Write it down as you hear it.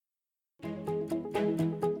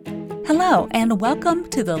Hello, and welcome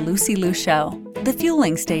to the Lucy Liu Show, the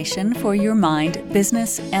fueling station for your mind,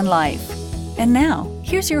 business, and life. And now,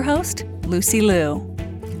 here's your host, Lucy Liu.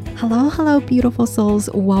 Hello, beautiful souls.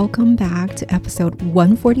 Welcome back to episode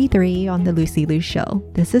 143 on the Lucy Liu Show.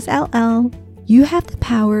 This is LL. You have the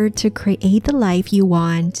power to create the life you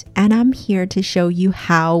want, and I'm here to show you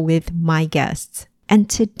how with my guests. And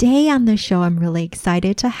today on the show, I'm really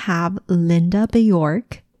excited to have Linda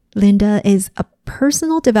Bjork. Linda is a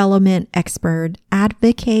personal development expert,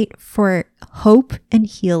 advocate for hope and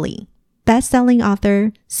healing, best-selling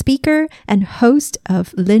author, speaker, and host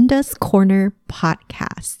of Linda's Corner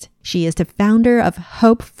podcast. She is the founder of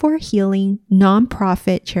Hope for Healing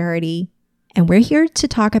nonprofit charity. And we're here to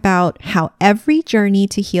talk about how every journey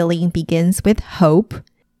to healing begins with hope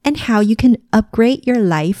and how you can upgrade your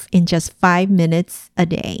life in just 5 minutes a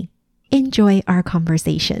day. Enjoy our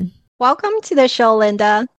conversation. Welcome to the show,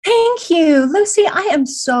 Linda. Thank you, Lucy. I am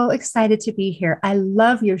so excited to be here. I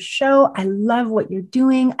love your show. I love what you're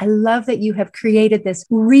doing. I love that you have created this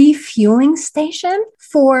refueling station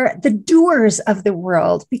for the doers of the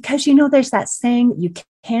world, because there's that saying, you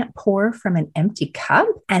can't pour from an empty cup,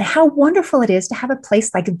 and how wonderful it is to have a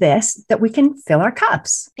place like this that we can fill our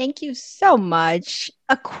cups. Thank you so much.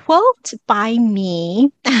 A quote by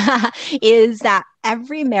me is that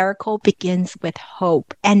every miracle begins with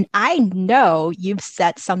hope. And I know you've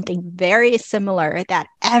said something very similar, that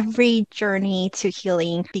every journey to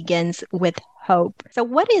healing begins with hope. So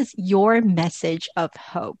what is your message of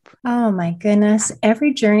hope? Oh my goodness.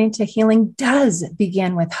 Every journey to healing does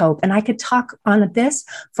begin with hope. And I could talk on this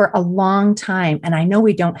for a long time. And I know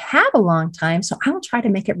we don't have a long time, so I will try to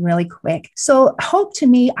make it really quick. So hope, to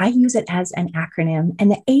me, I use it as an acronym,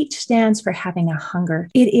 and the H stands for having a hunger.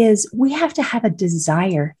 It is, we have to have a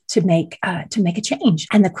desire to make a change.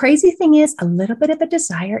 And the crazy thing is, a little bit of a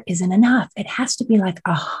desire isn't enough. It has to be like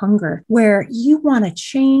a hunger where you want to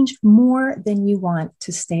change more than you want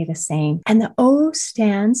to stay the same. And the O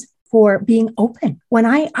stands for being open. When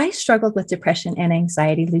I struggled with depression and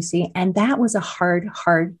anxiety, Lucy, and that was a hard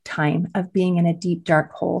time of being in a deep,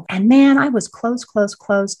 dark hole. And man, I was closed,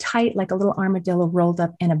 tight, like a little armadillo rolled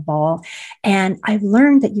up in a ball. And I've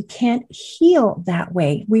learned that you can't heal that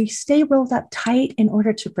way. We stay rolled up tight in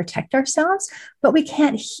order to protect ourselves, but we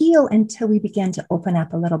can't heal until we begin to open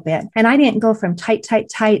up a little bit. And I didn't go from tight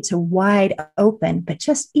to wide open, but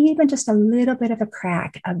just a little bit of a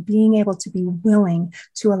crack of being able to be willing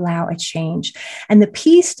to allow a change. And the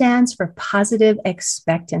P stands for positive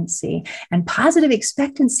expectancy. And positive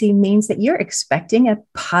expectancy means that you're expecting a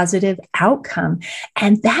positive outcome.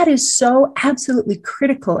 And that is so absolutely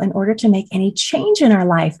critical in order to make any change in our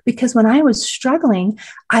life. Because when I was struggling,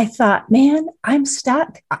 I thought, man, I'm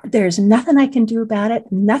stuck. There's nothing I can do about it.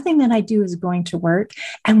 Nothing that I do is going to work.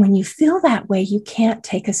 And when you feel that way, you can't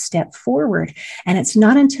take a step forward. And it's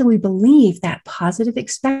not until we believe that positive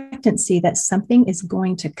expectancy that something is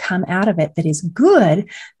going to come out of it that is good,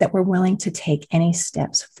 that we're willing to take any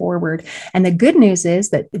steps forward. And the good news is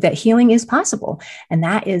that healing is possible. And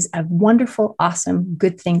that is a wonderful, awesome,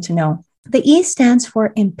 good thing to know. The E stands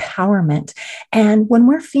for empowerment. And when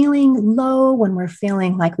we're feeling low, when we're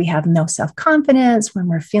feeling like we have no self-confidence, when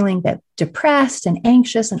we're feeling that depressed and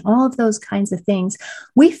anxious and all of those kinds of things,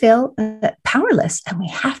 we feel powerless, and we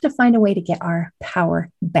have to find a way to get our power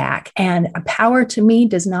back. And a power, to me,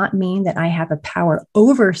 does not mean that I have a power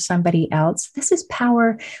over somebody else. This is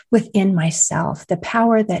power within myself, the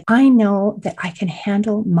power that I know that I can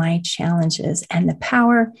handle my challenges, and the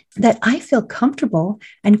power that I feel comfortable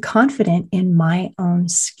and confident in my own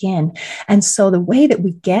skin. And so the way that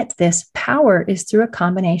we get this power is through a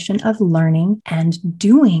combination of learning and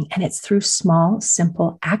doing. And it's through small,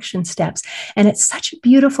 simple action steps. And it's such a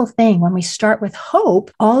beautiful thing. When we start with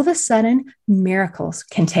hope, all of a sudden, miracles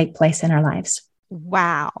can take place in our lives.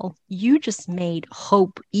 Wow, you just made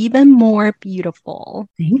hope even more beautiful.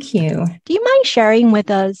 Thank you. Do you mind sharing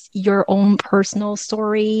with us your own personal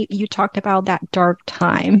story? You talked about that dark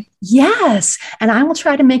time. Yes. And I will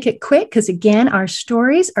try to make it quick because, again, our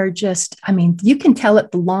stories are just, you can tell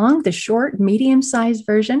it long, the short, medium-sized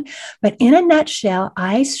version. But in a nutshell,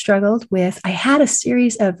 I had a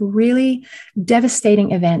series of really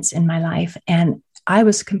devastating events in my life. And I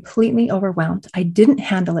was completely overwhelmed. I didn't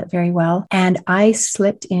handle it very well. And I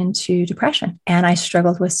slipped into depression, and I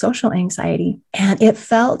struggled with social anxiety. And it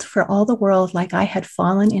felt for all the world like I had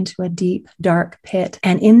fallen into a deep, dark pit.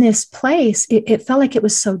 And in this place, it felt like it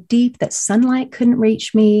was so deep that sunlight couldn't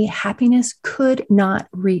reach me. Happiness could not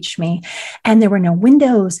reach me. And there were no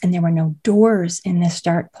windows and there were no doors in this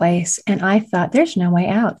dark place. And I thought, there's no way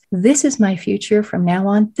out. This is my future from now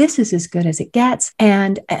on. This is as good as it gets.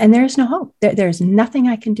 And there's no hope. There's nothing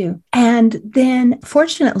I can do. And then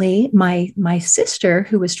fortunately, my sister,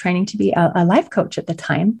 who was training to be a life coach at the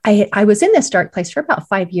time, I was in this dark place for about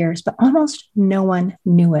 5 years, but almost no one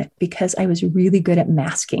knew it because I was really good at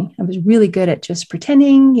masking. I was really good at just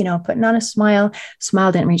pretending, putting on a smile.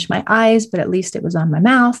 Smile didn't reach my eyes, but at least it was on my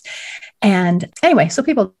mouth. And anyway, so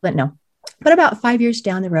people didn't know. But about 5 years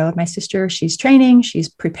down the road, my sister, she's training, she's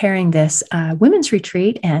preparing this women's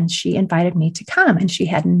retreat, and she invited me to come. And she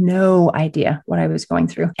had no idea what I was going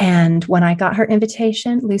through. And when I got her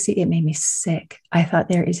invitation, Lucy, it made me sick. I thought,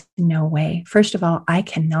 there is no way. First of all, I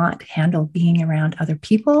cannot handle being around other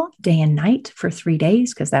people day and night for 3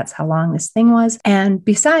 days, because that's how long this thing was. And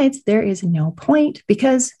besides, there is no point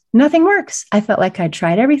because nothing works. I felt like I'd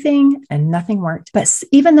tried everything and nothing worked. But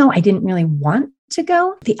even though I didn't really want to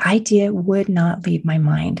go, the idea would not leave my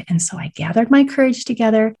mind. And so I gathered my courage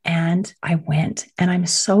together and I went. And I'm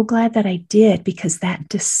so glad that I did, because that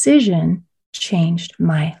decision changed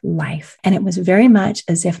my life. And it was very much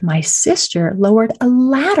as if my sister lowered a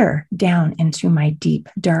ladder down into my deep,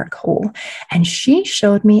 dark hole. And she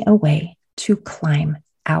showed me a way to climb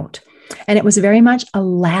out. And it was very much a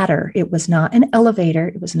ladder. It was not an elevator.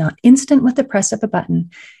 It was not instant with the press of a button.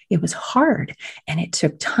 It was hard and it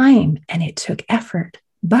took time and it took effort,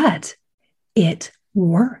 but it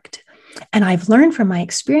worked. And I've learned from my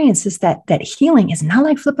experiences that healing is not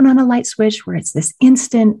like flipping on a light switch where it's this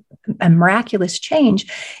instant, a miraculous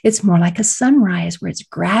change. It's more like a sunrise where it's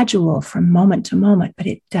gradual from moment to moment, but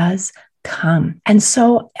it does come. And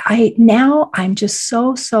so I'm just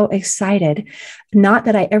so excited. Not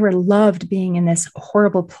that I ever loved being in this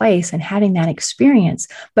horrible place and having that experience,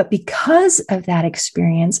 but because of that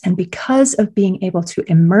experience and because of being able to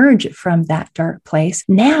emerge from that dark place,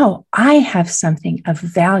 now I have something of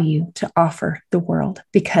value to offer the world,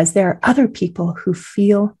 because there are other people who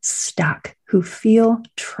feel stuck, who feel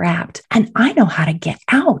trapped, and I know how to get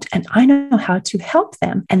out and I know how to help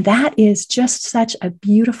them. And that is just such a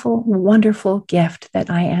beautiful, wonderful gift that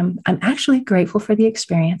I'm actually grateful for the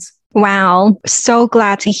experience. Wow. So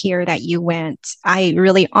glad to hear that you went. I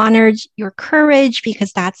really honored your courage,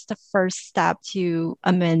 because that's the first step to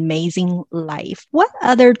an amazing life. What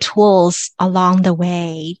other tools along the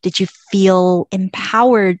way did you feel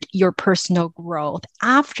empowered your personal growth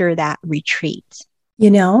after that retreat?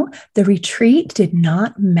 The retreat did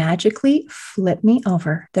not magically flip me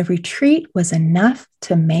over. The retreat was enough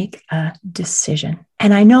to make a decision.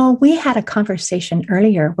 And I know we had a conversation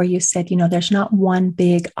earlier where you said, there's not one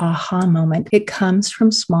big aha moment. It comes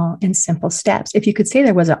from small and simple steps. If you could say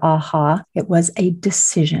there was an aha, it was a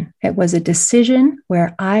decision. It was a decision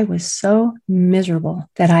where I was so miserable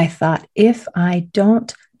that I thought, if I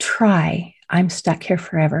don't try, I'm stuck here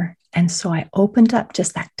forever. And so I opened up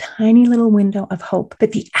just that tiny little window of hope.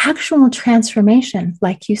 But the actual transformation,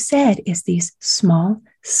 like you said, is these small,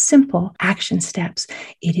 simple action steps.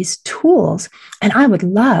 It is tools. And I would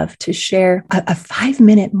love to share a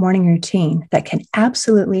 5-minute morning routine that can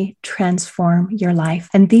absolutely transform your life.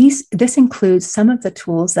 And this includes some of the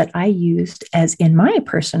tools that I used as in my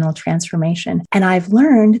personal transformation. And I've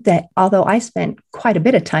learned that although I spent quite a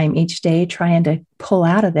bit of time each day trying to pull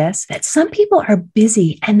out of this, that some people are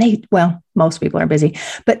busy and most people are busy,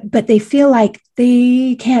 but they feel like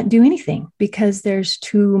they can't do anything because there's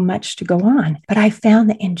too much to go on. But I found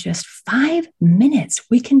that in just 5 minutes,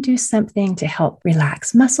 we can do something to help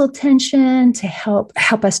relax muscle tension, to help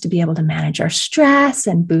us to be able to manage our stress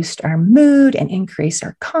and boost our mood and increase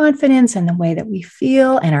our confidence and the way that we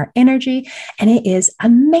feel and our energy. And it is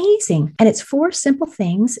amazing. And it's 4 simple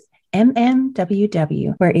things,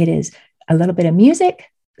 MMWW, where it is a little bit of music,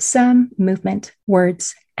 some movement,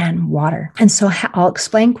 words, and water. And so I'll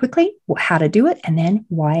explain quickly how to do it and then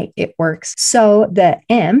why it works. So the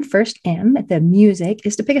first M, the music,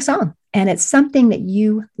 is to pick a song. And it's something that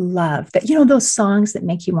you love, that, those songs that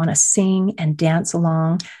make you want to sing and dance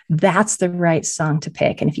along, that's the right song to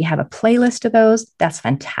pick. And if you have a playlist of those, that's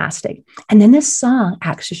fantastic. And then this song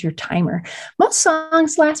acts as your timer. Most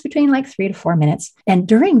songs last between 3 to 4 minutes. And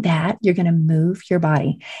during that, you're going to move your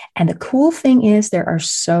body. And the cool thing is there are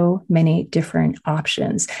so many different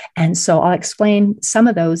options. And so I'll explain some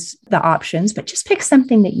of the options, but just pick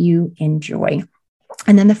something that you enjoy.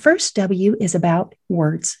 And then the first W is about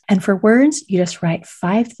words. And for words, you just write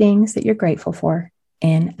 5 things that you're grateful for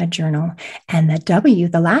in a journal. And the W,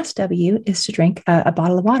 the last W, is to drink a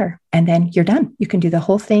bottle of water. And then you're done. You can do the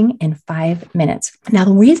whole thing in 5 minutes. Now,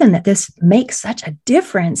 the reason that this makes such a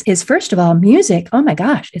difference is, first of all, music. Oh my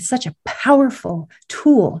gosh, it's such a powerful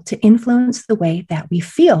tool to influence the way that we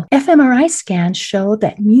feel. fMRI scans show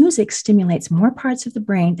that music stimulates more parts of the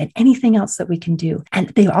brain than anything else that we can do. And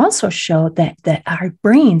they also show that our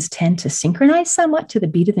brains tend to synchronize somewhat to the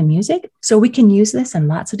beat of the music. So we can use this in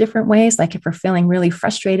lots of different ways. Like if we're feeling really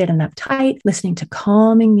frustrated and uptight, listening to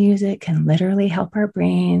calming music can literally help our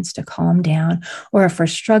brains to calm down. Or if we're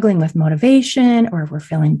struggling with motivation, or if we're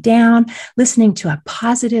feeling down, listening to a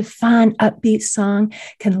positive, fun, upbeat song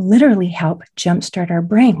can literally help jumpstart our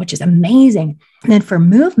brain, which is amazing. And then for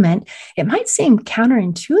movement, it might seem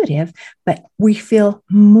counterintuitive, but we feel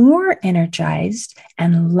more energized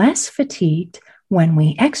and less fatigued when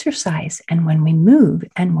we exercise and when we move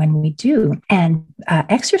and when we do. And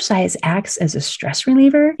exercise acts as a stress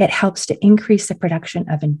reliever. It helps to increase the production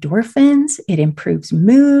of endorphins. It improves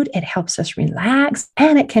mood. It helps us relax,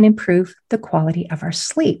 and it can improve the quality of our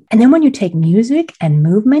sleep. And then when you take music and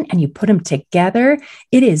movement and you put them together,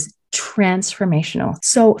 it is transformational.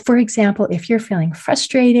 So, for example, if you're feeling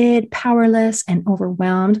frustrated, powerless, and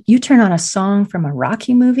overwhelmed, you turn on a song from a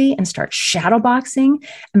Rocky movie and start shadowboxing.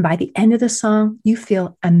 And by the end of the song, you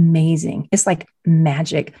feel amazing. It's like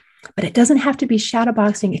magic. But it doesn't have to be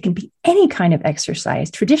shadowboxing. It can be any kind of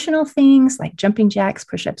exercise, traditional things like jumping jacks,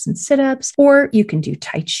 push-ups, and sit-ups, or you can do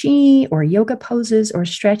Tai Chi or yoga poses or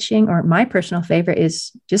stretching, or my personal favorite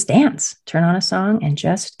is just dance. Turn on a song and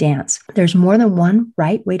just dance. There's more than one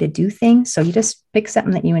right way to do things, so you just pick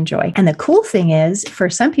something that you enjoy. And the cool thing is,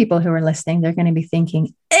 for some people who are listening, they're going to be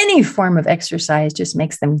thinking any form of exercise just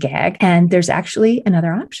makes them gag. And there's actually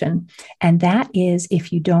another option. And that is,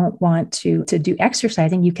 if you don't want to do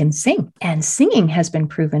exercising, you can sing. And singing has been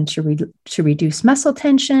proven to reduce muscle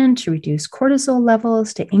tension, to reduce cortisol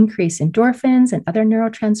levels, to increase endorphins and other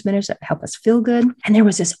neurotransmitters that help us feel good. And there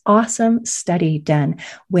was this awesome study done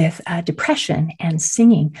with depression and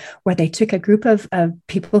singing, where they took a group of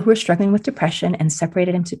people who were struggling with depression and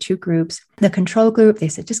separated into two groups. The control group, they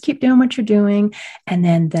said, just keep doing what you're doing. And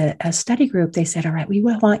then the study group, they said, all right, we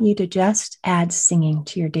want you to just add singing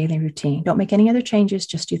to your daily routine. Don't make any other changes,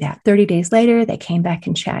 just do that. 30 days later, they came back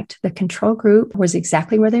and checked. The control group was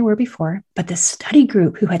exactly where they were before, but the study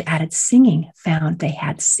group who had added singing found they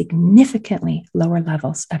had significantly lower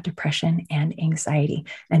levels of depression and anxiety.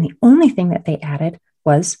 And the only thing that they added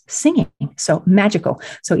was singing. So magical.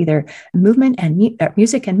 So either movement and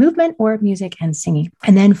music and movement, or music and singing.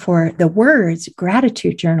 And then for the words,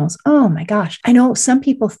 gratitude journals. Oh my gosh. I know some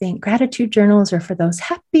people think gratitude journals are for those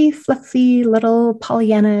happy, fluffy, little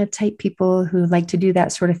Pollyanna type people who like to do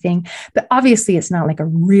that sort of thing. But obviously it's not like a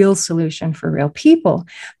real solution for real people.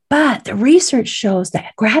 But the research shows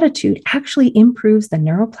that gratitude actually improves the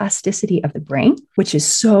neuroplasticity of the brain, which is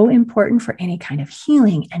so important for any kind of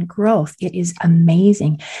healing and growth. It is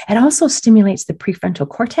amazing. It also stimulates the prefrontal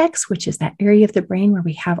cortex, which is that area of the brain where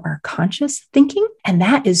we have our conscious thinking. And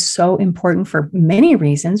that is so important for many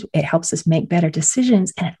reasons. It helps us make better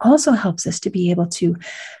decisions. And it also helps us to be able to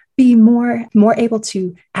be more able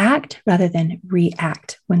to act rather than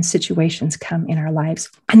react when situations come in our lives.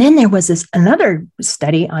 And then there was another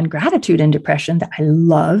study on gratitude and depression that I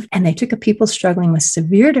love. And they took people struggling with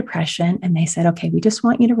severe depression, and they said, okay, we just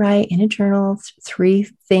want you to write in a journal 3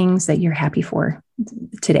 things that you're happy for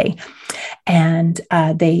today. And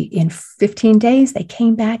in 15 days, they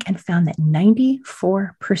came back and found that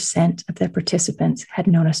 94% of the participants had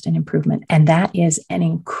noticed an improvement. And that is an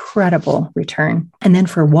incredible return. And then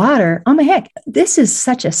for water, oh my heck, this is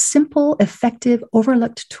such a simple, effective,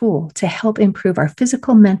 overlooked tool to help improve our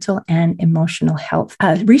physical, mental, and emotional health.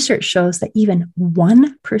 Research shows that even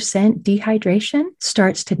 1% dehydration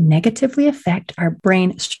starts to negatively affect our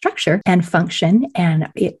brain structure and function, and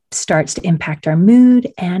it starts to impact our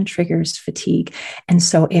mood and triggers fatigue. And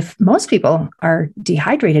so if most people are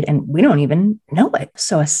dehydrated and we don't even know it,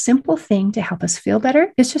 so a simple thing to help us feel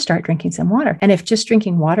better is to start drinking some water. And if just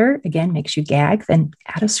drinking water, again, makes you gag, then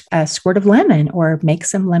add a squirt of lemon or make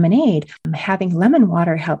some lemonade. Having lemon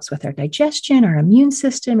water helps with our digestion, our immune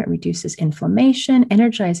system. It reduces inflammation,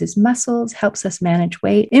 energizes muscles, helps us manage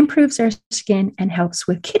weight, improves our skin, and helps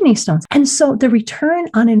with kidney stones. And so the return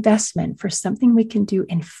on investment for something we can do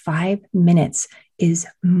in 5 minutes is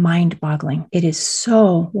mind-boggling. It is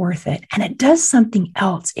so worth it. And it does something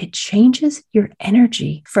else. It changes your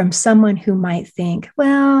energy from someone who might think,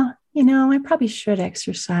 well, I probably should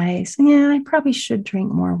exercise. Yeah, I probably should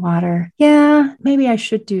drink more water. Yeah, maybe I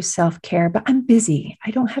should do self-care, but I'm busy.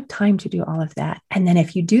 I don't have time to do all of that. And then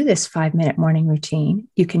if you do this 5-minute morning routine,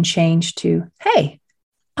 you can change to, hey,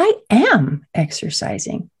 I am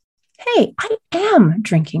exercising. Hey, I am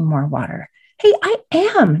drinking more water. Hey, I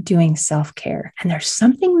am doing self-care. And there's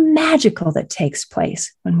something magical that takes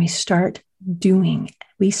place when we start doing,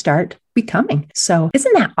 we start becoming. So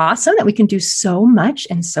isn't that awesome that we can do so much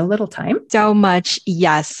in so little time? So much.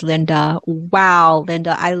 Yes, Linda. Wow,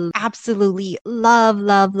 Linda. I absolutely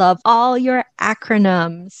love all your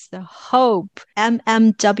acronyms. The HOPE,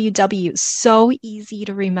 MMWW. So easy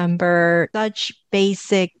to remember. Such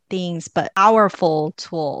basic things, but powerful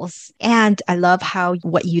tools. And I love how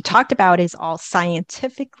what you talked about is all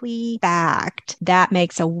scientifically backed. That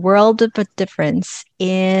makes a world of a difference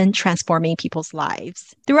in transforming people's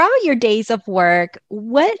lives. Throughout your days of work,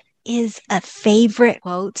 what is a favorite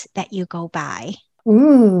quote that you go by?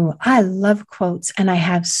 Ooh, I love quotes and I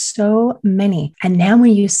have so many. And now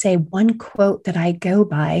when you say one quote that I go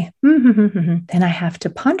by, then I have to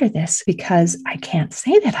ponder this because I can't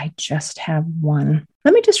say that I just have one.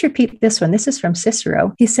 Let me just repeat this one. This is from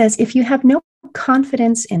Cicero. He says, if you have no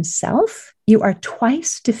confidence in self, you are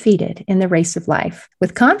twice defeated in the race of life.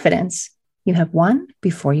 With confidence, you have won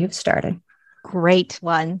before you've started. Great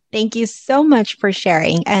one. Thank you so much for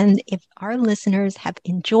sharing. And if our listeners have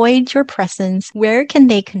enjoyed your presence, where can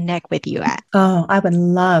they connect with you at? Oh, I would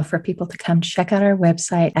love for people to come check out our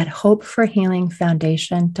website at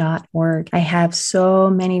hopeforhealingfoundation.org. I have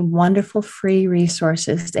so many wonderful free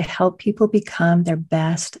resources to help people become their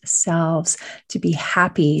best selves, to be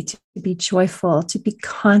happy, to be joyful, to be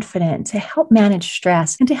confident, to help manage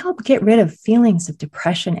stress, and to help get rid of feelings of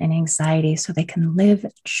depression and anxiety so they can live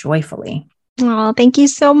joyfully. Oh, thank you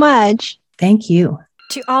so much. Thank you.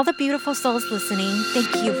 To all the beautiful souls listening,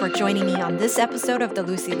 thank you for joining me on this episode of The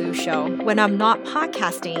Lucy Liu Show. When I'm not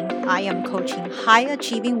podcasting, I am coaching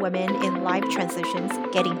high-achieving women in life transitions,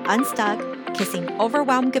 getting unstuck, kissing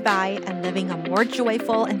overwhelm goodbye, and living a more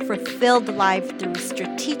joyful and fulfilled life through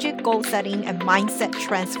strategic goal setting and mindset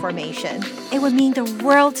transformation. It would mean the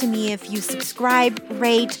world to me if you subscribe,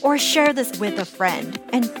 rate, or share this with a friend.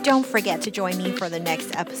 And don't forget to join me for the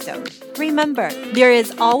next episode. Remember, there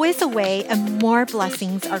is always a way and more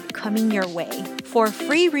blessings are coming your way. For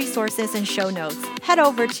free resources and show notes, head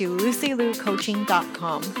over to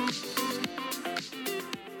lucylucoaching.com.